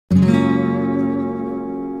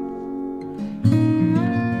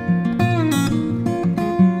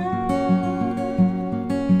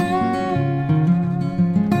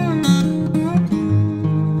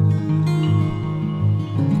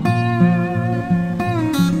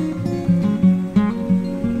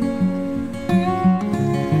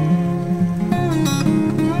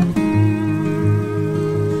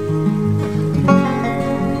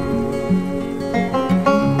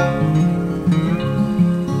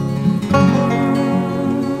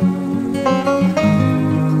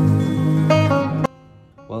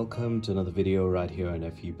welcome to another video right here on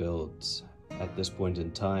FE Builds. At this point in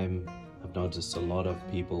time, I've noticed a lot of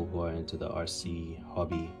people who are into the RC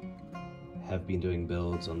hobby have been doing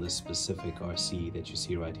builds on this specific RC that you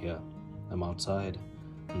see right here. I'm outside,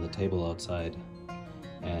 on the table outside,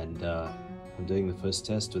 and I'm doing the first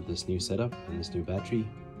test with this new setup and this new battery.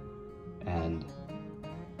 And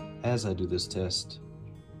as I do this test,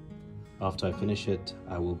 after I finish it,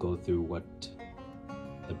 I will go through what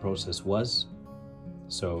the process was.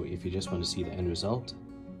 So if you just want to see the end result,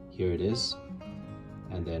 here it is.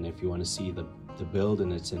 And then if you want to see the build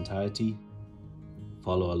in its entirety,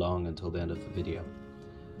 follow along until the end of the video.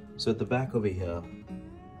 So at the back over here,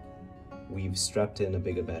 we've strapped in a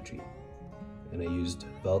bigger battery, and I used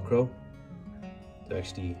Velcro to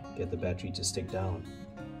actually get the battery to stick down.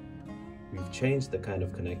 We've changed the kind of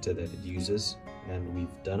connector that it uses, and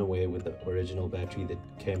we've done away with the original battery that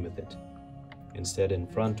came with it. Instead, in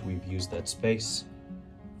front, we've used that space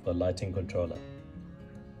for lighting controller,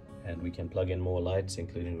 and we can plug in more lights,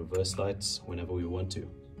 including reverse lights, whenever we want to.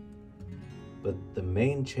 But the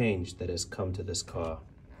main change that has come to this car,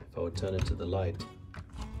 if I would turn it to the light,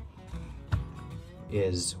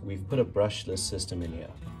 is we've put a brushless system in here,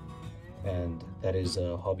 and that is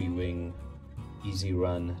a Hobby Wing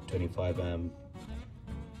Ezrun 25 amp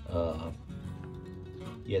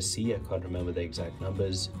ESC. I can't remember the exact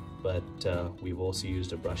numbers, but we've also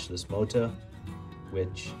used a brushless motor,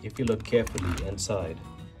 which, if you look carefully inside,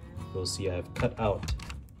 you'll see I've cut out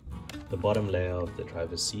the bottom layer of the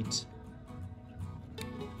driver's seat,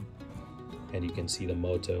 and you can see the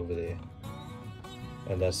motor over there,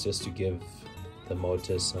 and that's just to give the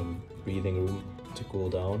motor some breathing room to cool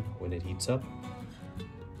down when it heats up.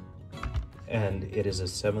 And it is a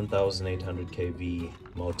 7800 kV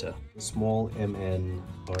motor. The small MN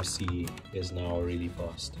RC is now really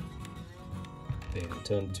fast. Okay, I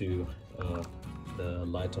turn to the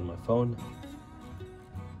light on my phone,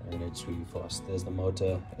 and it's really fast. There's the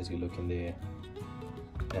motor as you look in there.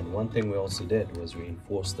 And one thing we also did was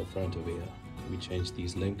reinforce the front over here. We changed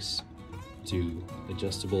these links to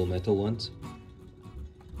adjustable metal ones,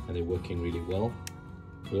 and they're working really well.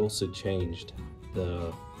 We also changed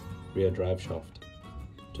the rear drive shaft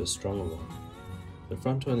to a stronger one. The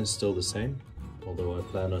front one is still the same, although I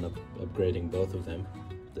plan on upgrading both of them.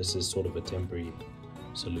 This is sort of a temporary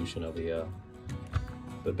solution over here.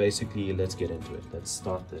 But basically, let's get into it. Let's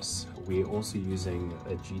start this. We're also using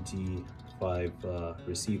a GT5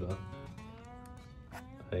 receiver.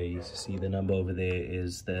 I see the number over there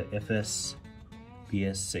is the FS-PS6.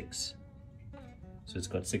 So it's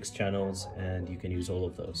got 6 channels, and you can use all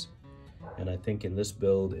of those. And I think in this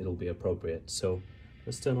build, it'll be appropriate. So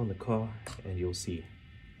let's turn on the car, and you'll see.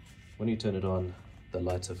 When you turn it on, the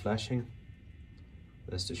lights are flashing.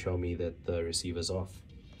 That's to show me that the receiver's off.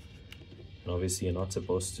 And obviously you're not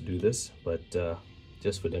supposed to do this, but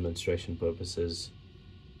just for demonstration purposes,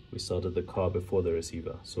 we started the car before the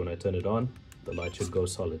receiver. So when I turn it on, the light should go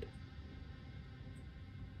solid.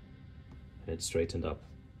 And it's straightened up.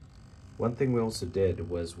 One thing we also did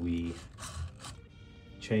was we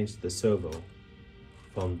changed the servo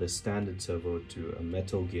from the standard servo to a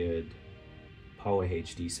metal geared power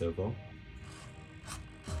HD servo,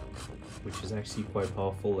 which is actually quite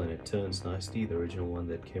powerful, and it turns nicely. The original one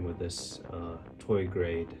that came with this toy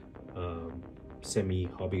grade, semi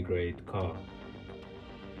hobby grade car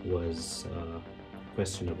was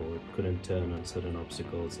questionable. It couldn't turn on certain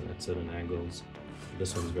obstacles and at certain angles.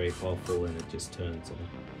 This one's very powerful, and it just turns, and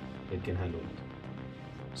it can handle it.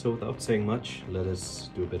 So without saying much, let us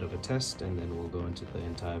do a bit of a test, and then we'll go into the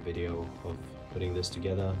entire video of putting this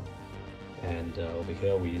together. And over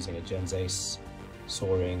here we're using a Gens Ace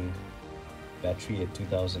Soaring battery at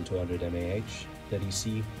 2200 mAh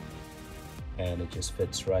 30C, and it just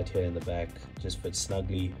fits right here in the back. Just fits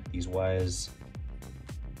snugly. These wires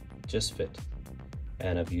just fit,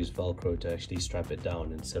 and I've used Velcro to actually strap it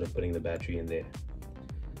down instead of putting the battery in there.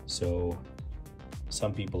 So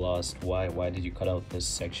some people asked, why did you cut out this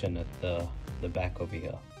section at the back over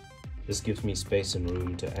here? This gives me space and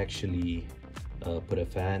room to actually put a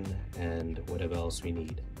fan and whatever else we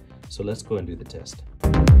need. So let's go and do the test.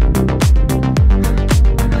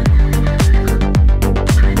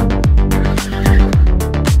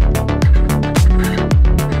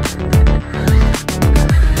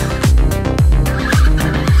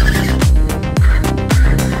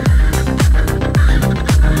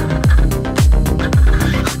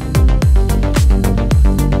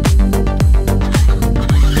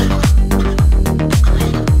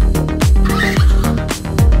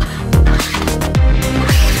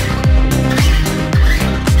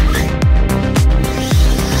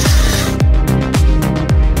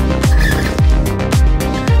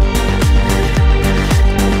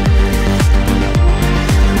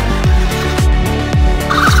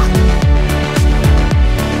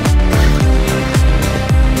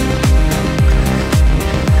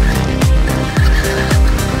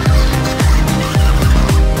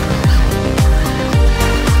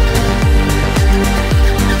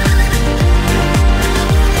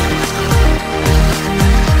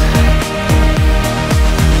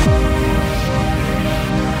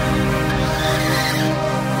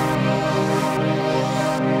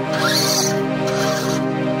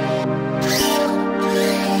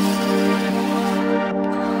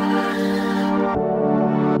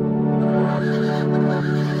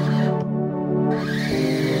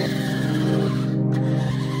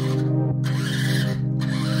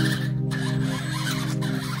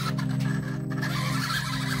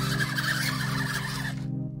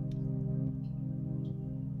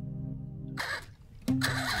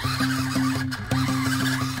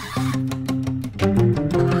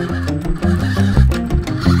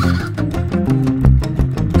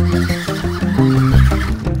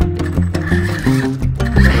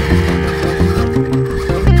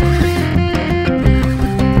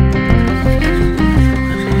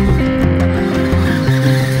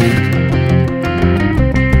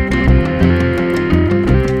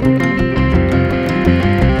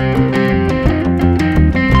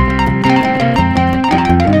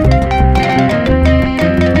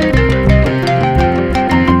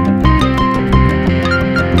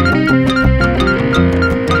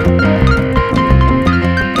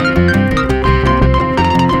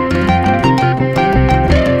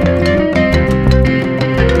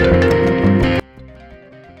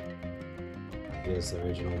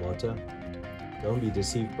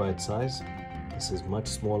 deceived by its size. This is much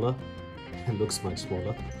smaller. It looks much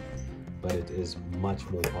smaller, but it is much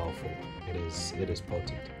more powerful. It is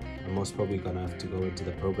potent. I'm most probably gonna have to go into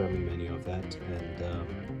the programming menu of that and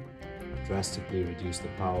drastically reduce the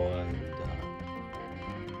power and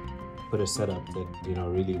put a setup that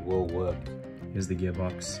really will work. Here's the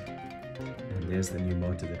gearbox, and there's the new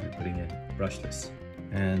motor that we're putting in, brushless.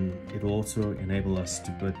 And it will also enable us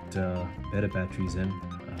to put better batteries in.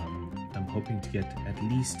 I'm hoping to get at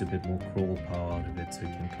least a bit more crawl power out of it so we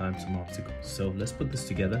can climb some obstacles. So let's put this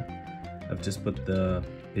together. I've just put the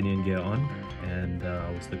pinion gear on, and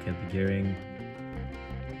I was looking at the gearing.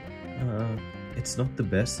 It's not the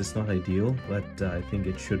best, it's not ideal, but I think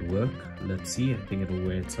it should work. Let's see, I think it'll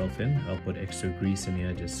wear itself in. I'll put extra grease in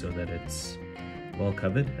here just so that it's well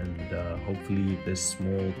covered, and hopefully this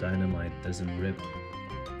small dynamite doesn't rip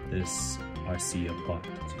this RC apart.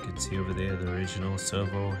 As you can see over there, the original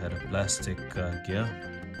servo had a plastic gear.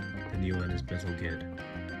 The new one is bezel geared.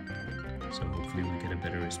 So hopefully we get a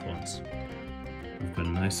better response. We've got a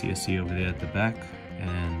nice ESC over there at the back,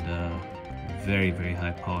 and very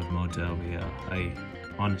high powered motor over here. I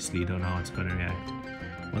honestly don't know how it's going to react.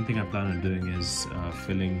 One thing I plan on doing is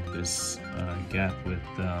filling this gap with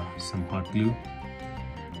some hot glue.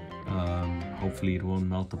 Hopefully it won't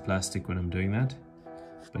melt the plastic when I'm doing that,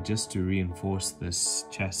 but just to reinforce this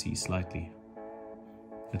chassis slightly.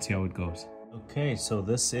 Let's see how it goes. Okay, so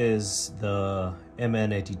this is the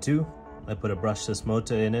MN82. I put a brushless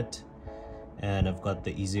motor in it, and I've got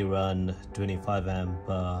the Ezrun 25 amp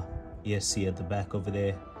ESC at the back over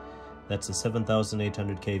there. That's a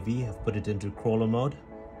 7800 kV. I've put it into crawler mode,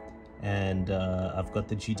 and I've got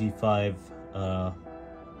the GT5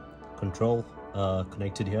 control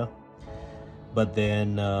connected here. But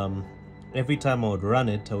then every time I would run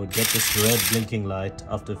it, I would get this red blinking light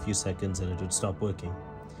after a few seconds, and it would stop working.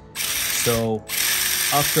 So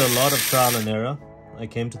after a lot of trial and error, I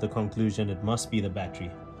came to the conclusion it must be the battery.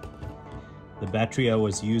 The battery I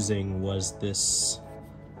was using was this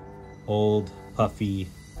old puffy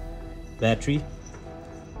battery,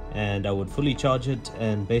 and I would fully charge it,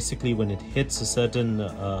 and basically when it hits a certain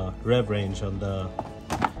rev range on the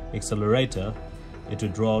accelerator, it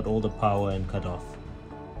would draw out all the power and cut off.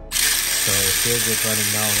 So here's it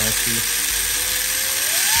running now nicely.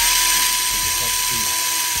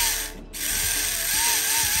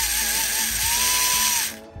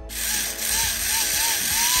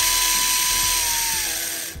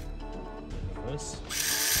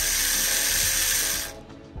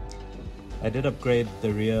 I did upgrade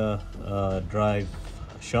the rear drive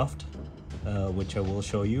shaft, which I will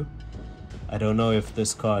show you. I don't know if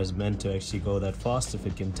this car is meant to actually go that fast, if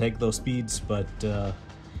it can take those speeds, but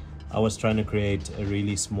I was trying to create a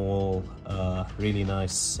really small, really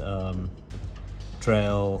nice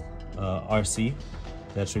trail RC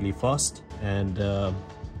that's really fast, and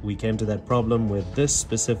we came to that problem with this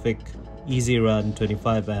specific Ezrun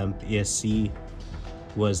 25 amp ESC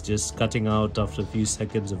was just cutting out after a few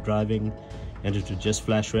seconds of driving, and it would just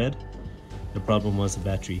flash red. The problem was the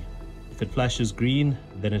battery. If it flashes green,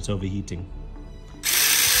 then it's overheating.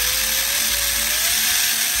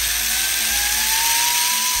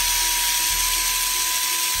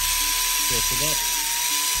 So for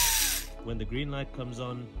that, when the green light comes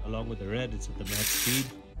on along with the red, it's at the max speed.